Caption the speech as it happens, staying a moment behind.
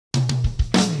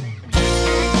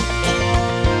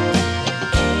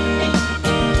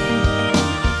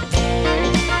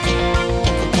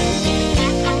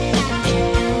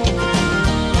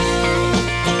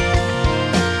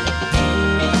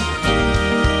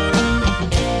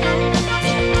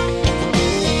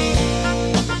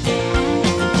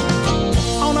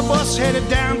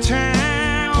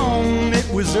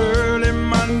was early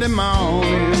Monday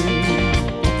morning.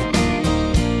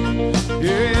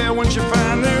 Yeah, when she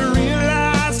finally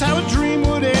realized how a dream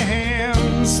would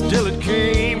end, still it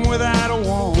came without a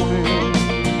warning.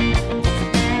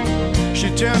 She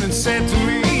turned and said to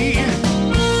me,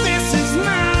 "This is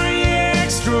my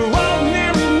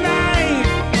extraordinary night,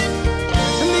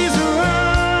 and these are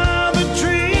all the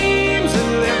dreams that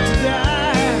left to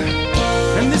die,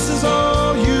 and this is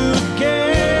all you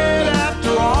get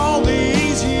after all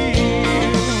these years."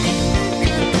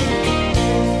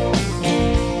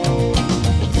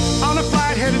 On a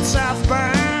flight headed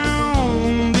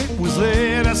southbound, it was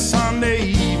late a Sunday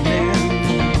evening.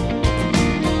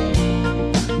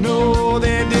 No,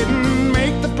 they didn't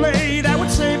make the play that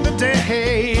would save the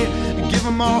day, give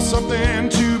them all something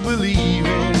to believe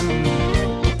in.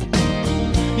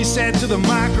 He said to the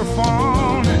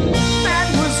microphone, "That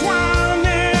was one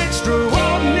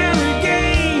extraordinary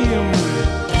game.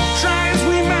 Try as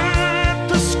we might,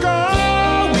 the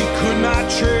score we could not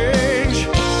change,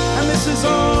 and this is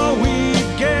all we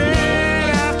get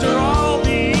after all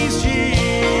these years.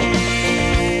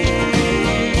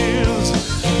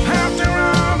 After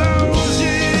all those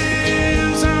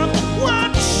years of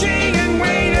watching and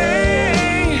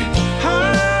waiting,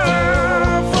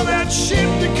 for that ship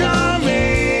to come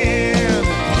in,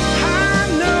 I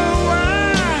know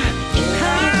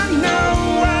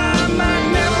I might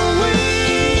never win."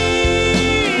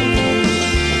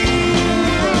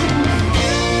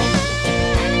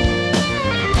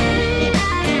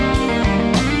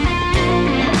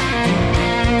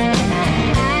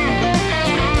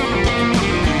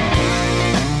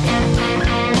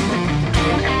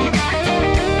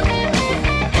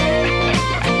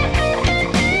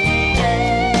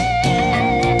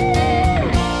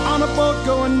 On a boat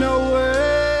going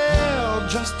nowhere,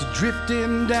 just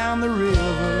drifting down the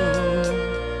river.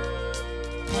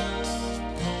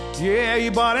 Yeah, he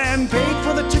bought and paid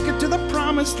for the ticket to the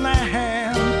promised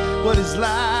land, but his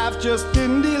life just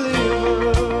didn't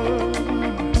deliver.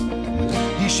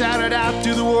 He shouted out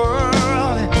to the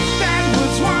world, "That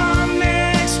was one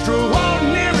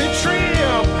extraordinary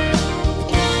trip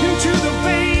into the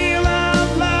veil of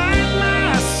light,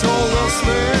 my soul will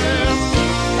slip,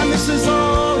 and this is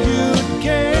all you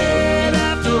get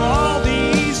after all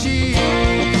these years.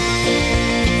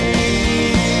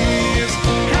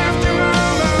 After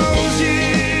all those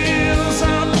years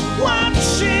of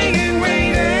watching and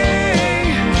waiting,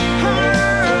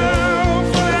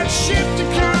 for that ship to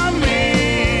come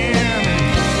in,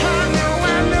 I know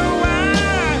why,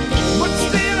 but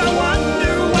still I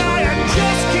wonder why I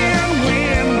just can't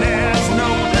win. There's no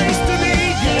place to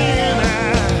begin.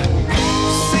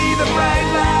 I see the bright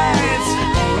lights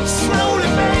slowly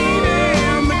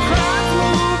fading, the crowd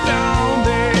moved on,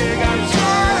 they got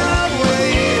tired of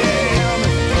waiting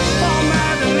for my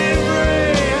delivery.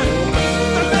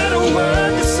 The better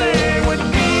word to say would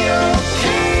be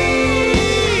okay.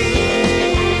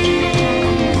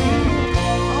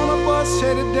 On a bus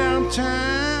headed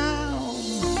downtown,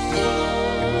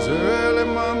 it was early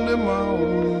Monday morning.